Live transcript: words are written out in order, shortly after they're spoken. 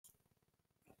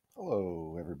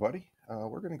Hello, everybody.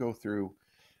 We're going to go through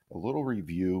a little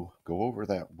review, go over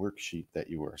that worksheet that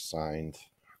you were assigned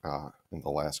in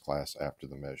the last class after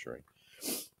the measuring.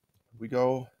 We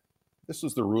go, this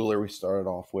was the ruler we started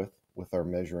off with our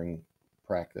measuring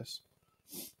practice.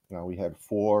 Now we had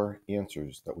 4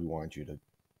 answers that we want you to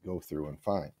go through and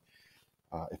find.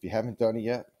 If you haven't done it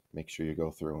yet, make sure you go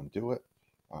through and do it.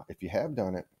 If you have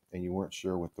done it and you weren't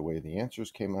sure with the way the answers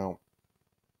came out,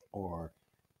 or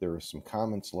there were some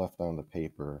comments left on the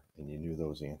paper and you knew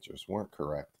those answers weren't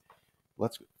correct,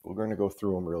 we're going to go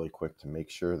through them really quick to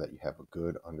make sure that you have a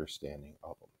good understanding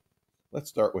of them. Let's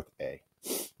start with A.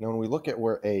 Now, when we look at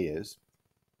where A is,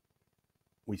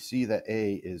 we see that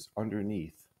A is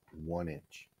underneath 1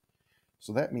 inch.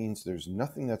 So that means there's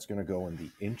nothing that's going to go in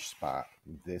the inch spot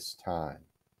this time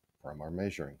from our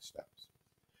measuring steps.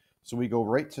 So we go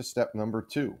right to step number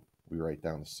 2. We write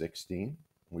down 16, and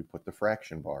we put the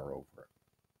fraction bar over it.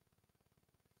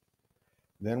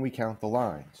 Then we count the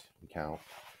lines. We count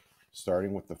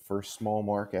starting with the first small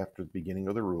mark after the beginning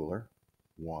of the ruler.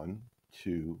 1,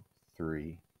 2,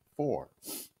 3, 4.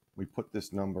 We put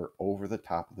this number over the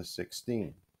top of the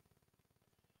 16.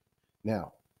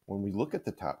 Now, when we look at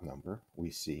the top number,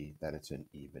 we see that it's an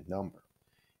even number.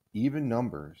 Even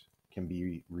numbers can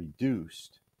be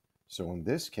reduced. So in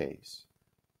this case,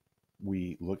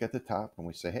 we look at the top and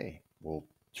we say, hey, will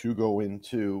 2 go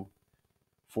into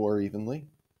 4 evenly?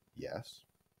 Yes.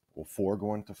 Will 4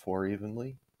 go into 4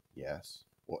 evenly? Yes.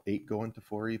 Will 8 go into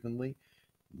 4 evenly?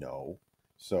 No.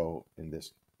 So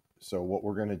what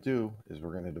we're going to do is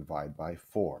we're going to divide by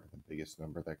 4, the biggest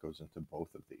number that goes into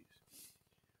both of these.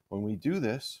 When we do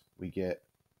this, we get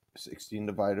 16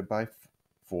 divided by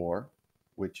 4,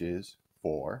 which is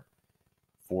 4.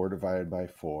 4 divided by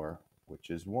 4, which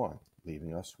is 1,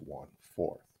 leaving us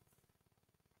 1/4.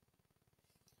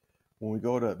 When we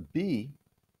go to B,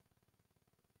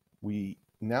 we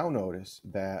now notice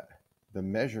that the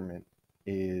measurement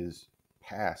is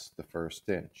past the first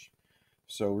inch.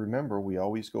 So remember, we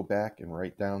always go back and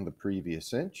write down the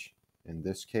previous inch. In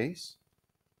this case,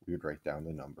 we would write down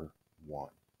the number 1.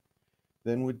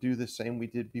 Then we'd do the same we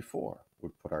did before.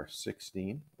 We'd put our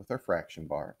 16 with our fraction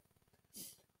bar.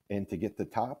 And to get the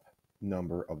top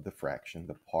number of the fraction,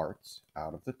 the parts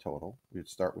out of the total, we would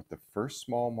start with the first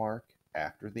small mark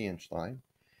after the inch line,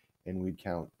 and we'd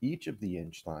count each of the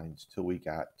inch lines till we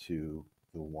got to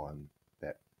the one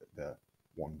that the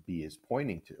 1B is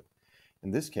pointing to.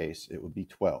 In this case, it would be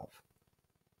 12.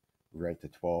 We write the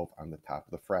 12 on the top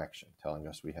of the fraction, telling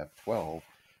us we have 12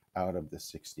 out of the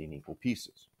 16 equal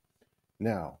pieces.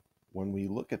 Now, when we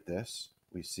look at this,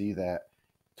 we see that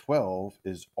 12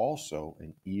 is also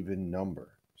an even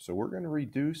number. So we're going to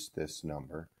reduce this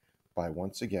number by,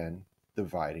 once again,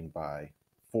 dividing by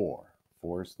 4.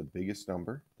 4 is the biggest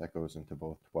number that goes into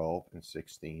both 12 and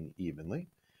 16 evenly.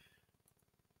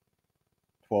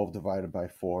 12 divided by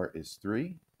 4 is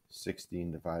 3.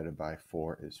 16 divided by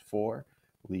 4 is 4,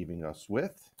 leaving us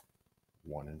with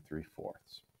 1 3/4.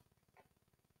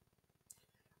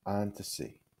 On to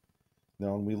C.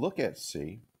 Now, when we look at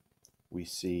C, we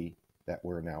see that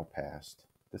we're now past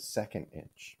the second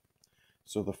inch.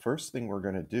 So the first thing we're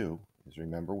going to do is,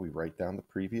 remember, we write down the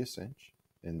previous inch.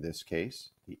 In this case,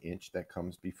 the inch that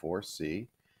comes before C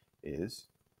is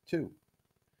 2.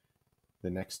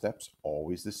 The next step's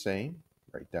always the same.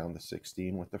 Write down the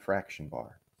 16 with the fraction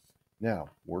bar. Now,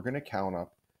 we're going to count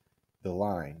up the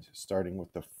lines starting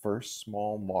with the first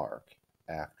small mark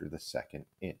after the second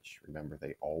inch. Remember,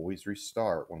 they always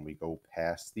restart when we go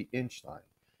past the inch line.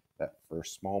 That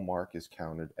first small mark is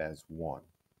counted as 1.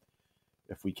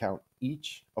 If we count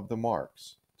each of the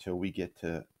marks till we get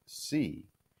to C,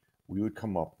 we would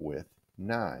come up with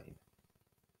 9,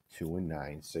 2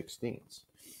 9/16.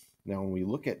 Now, when we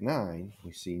look at 9,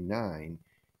 we see 9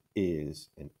 is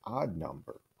an odd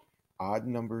number. Odd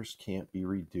numbers can't be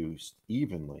reduced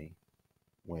evenly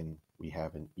when we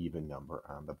have an even number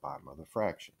on the bottom of the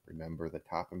fraction. Remember, the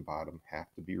top and bottom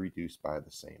have to be reduced by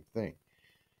the same thing.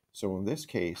 So in this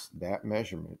case, that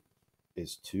measurement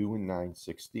is 2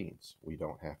 9/16. We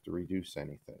don't have to reduce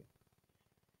anything.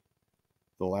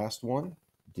 The last one,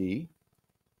 D.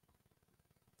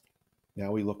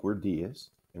 Now we look where D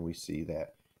is, and we see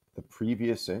that the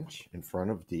previous inch in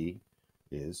front of D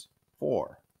is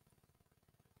 4.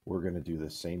 We're going to do the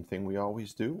same thing we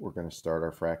always do. We're going to start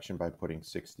our fraction by putting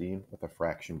 16 with a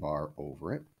fraction bar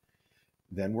over it.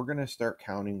 Then we're going to start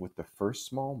counting with the first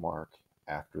small mark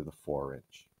after the 4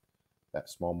 inch. That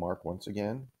small mark, once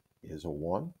again, is a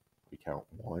 1. We count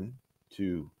 1,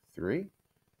 2, 3.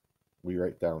 We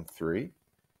write down 3.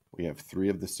 We have 3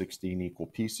 of the 16 equal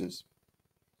pieces.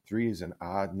 3 is an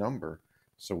odd number,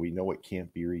 So we know it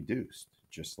can't be reduced,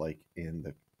 just like in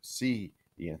the C,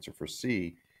 the answer for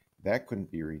C, that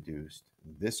couldn't be reduced.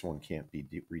 This one can't be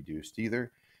reduced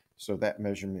either. So that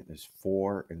measurement is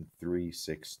 4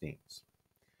 3/16.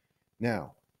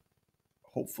 Now,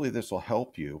 hopefully this will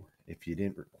help you if you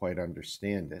didn't quite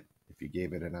understand it, if you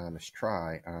gave it an honest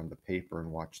try on the paper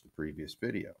and watched the previous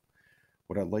video.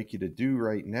 What I'd like you to do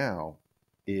right now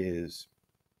is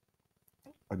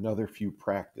another few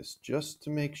practice just to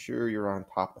make sure you're on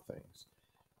top of things,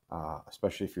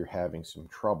 especially if you're having some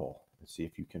trouble, and see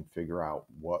if you can figure out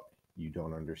what you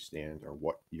don't understand or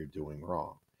what you're doing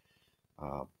wrong.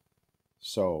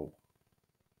 So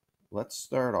let's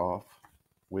start off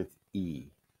with E.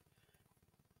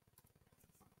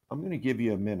 I'm going to give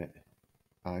you a minute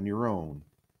on your own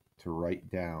to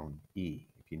write down E.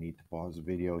 If you need to pause the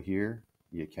video here,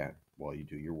 you can while you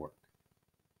do your work.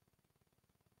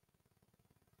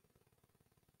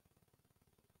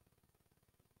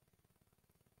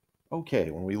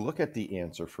 Okay, when we look at the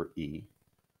answer for E,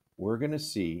 we're going to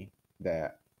see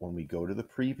that when we go to the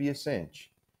previous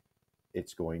inch,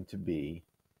 it's going to be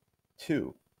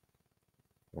 2.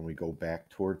 When we go back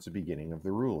towards the beginning of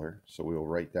the ruler, so we will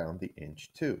write down the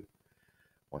inch 2.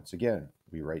 Once again,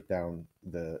 we write down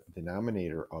the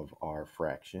denominator of our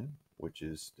fraction, which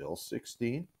is still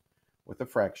 16, with a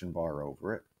fraction bar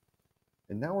over it.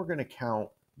 And now we're going to count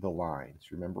the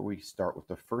lines. Remember, we start with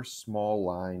the first small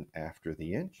line after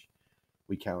the inch.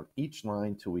 We count each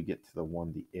line till we get to the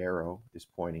one the arrow is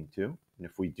pointing to. And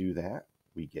if we do that,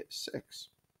 we get 6.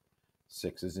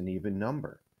 6 is an even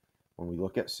number. When we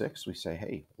look at 6, we say,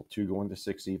 hey, will 2 go into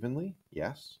 6 evenly?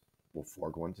 Yes. Will 4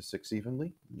 go into 6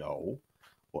 evenly? No.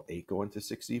 Will 8 go into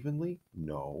 6 evenly?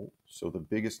 No. So the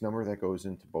biggest number that goes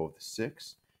into both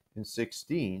 6 and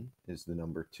 16 is the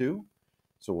number 2.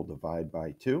 So we'll divide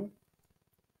by 2.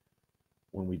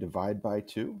 When we divide by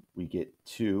 2, we get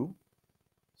 2.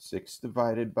 6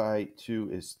 divided by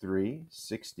 2 is 3.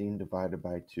 16 divided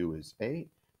by 2 is 8.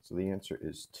 So the answer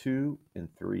is 2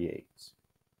 3/8.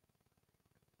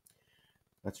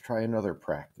 Let's try another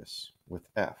practice with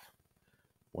F.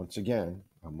 Once again,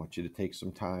 I want you to take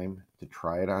some time to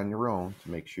try it on your own to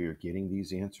make sure you're getting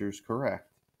these answers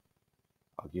correct.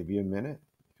 I'll give you a minute.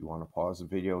 If you want to pause the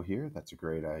video here, that's a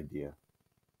great idea.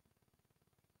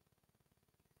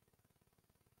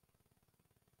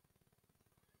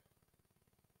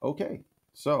 Okay,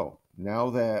 so now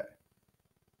that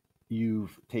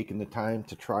you've taken the time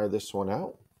to try this one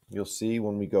out, you'll see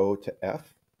when we go to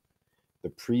F, the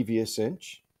previous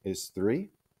inch is 3.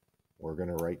 We're going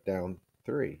to write down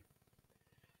 3.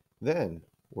 Then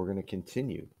we're going to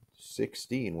continue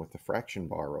 16 with the fraction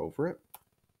bar over it.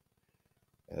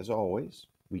 As always,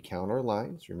 we count our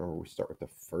lines. Remember, we start with the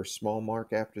first small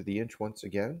mark after the inch once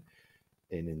again.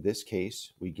 And in this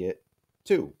case, we get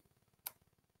 2.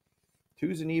 2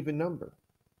 is an even number.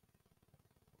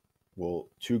 Will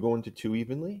 2 go into 2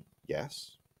 evenly?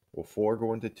 Yes. Will 4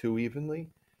 go into 2 evenly?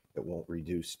 It won't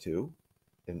reduce 2.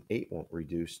 And 8 won't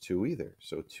reduce 2 either.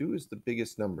 So 2 is the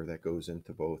biggest number that goes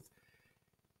into both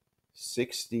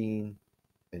 16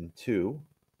 and 2.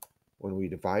 When we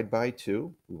divide by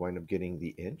 2, we wind up getting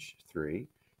the inch, 3.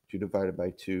 2 divided by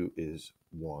 2 is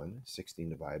 1. 16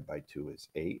 divided by 2 is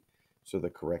 8. So the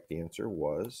correct answer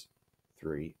was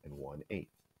 3 1/8.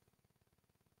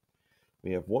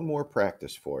 We have one more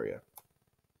practice for you.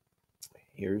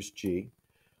 Here's G.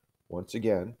 Once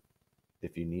again,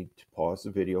 if you need to pause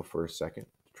the video for a second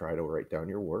to try to write down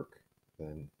your work,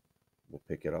 then we'll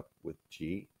pick it up with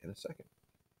G in a second.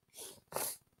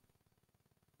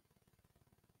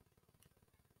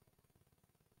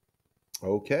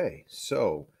 Okay,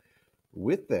 so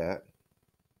with that,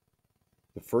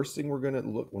 the first thing we're going to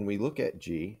look, when we look at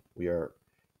G,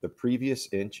 the previous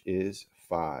inch is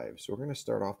 5. So we're going to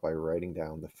start off by writing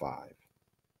down the 5.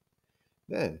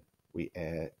 Then we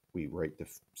write the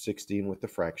 16 with the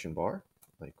fraction bar,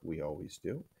 like we always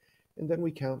do. And then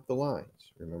we count the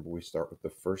lines. Remember, we start with the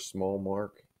first small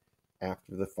mark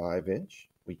after the 5 inch.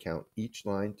 We count each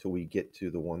line till we get to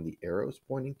the one the arrow is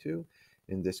pointing to.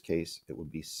 In this case, it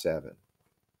would be 7.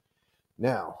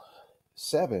 Now,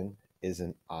 7 is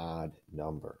an odd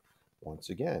number. Once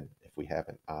again, if we have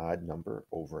an odd number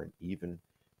over an even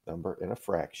number in a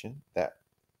fraction, that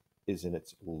is in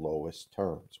its lowest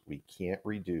terms. We can't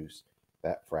reduce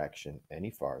that fraction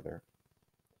any farther.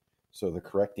 So the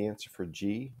correct answer for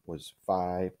G was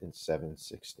 5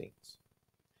 7/16.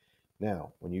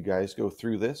 Now, when you guys go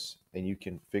through this and you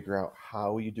can figure out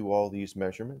how you do all these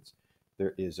measurements,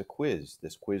 there is a quiz.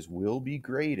 This quiz will be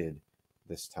graded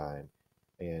this time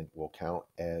and will count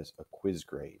as a quiz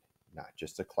grade, not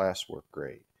just a classwork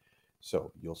grade.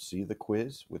 So you'll see the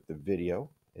quiz with the video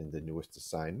in the newest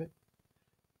assignment.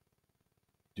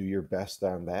 Do your best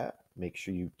on that. Make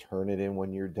sure you turn it in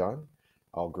when you're done.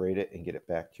 I'll grade it and get it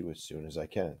back to you as soon as I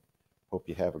can. Hope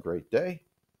you have a great day.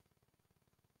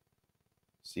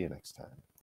 See you next time.